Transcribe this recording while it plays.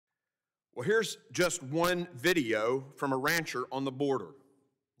Well, here's just one video from a rancher on the border.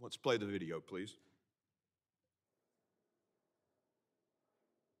 Let's play the video, please.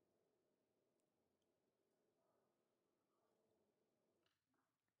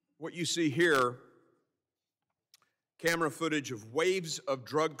 What you see here, camera footage of waves of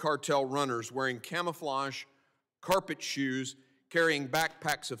drug cartel runners wearing camouflage carpet shoes, carrying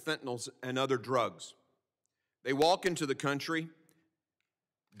backpacks of fentanyl and other drugs. They walk into the country,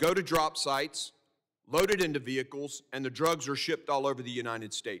 go to drop sites, loaded into vehicles, and the drugs are shipped all over the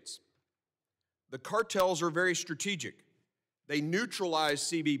United States. The cartels are very strategic. They neutralize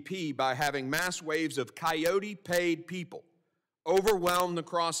CBP by having mass waves of coyote-paid people overwhelm the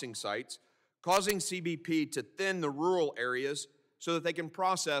crossing sites, causing CBP to thin the rural areas so that they can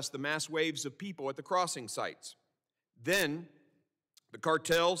process the mass waves of people at the crossing sites. Then, the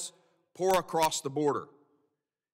cartels pour across the border.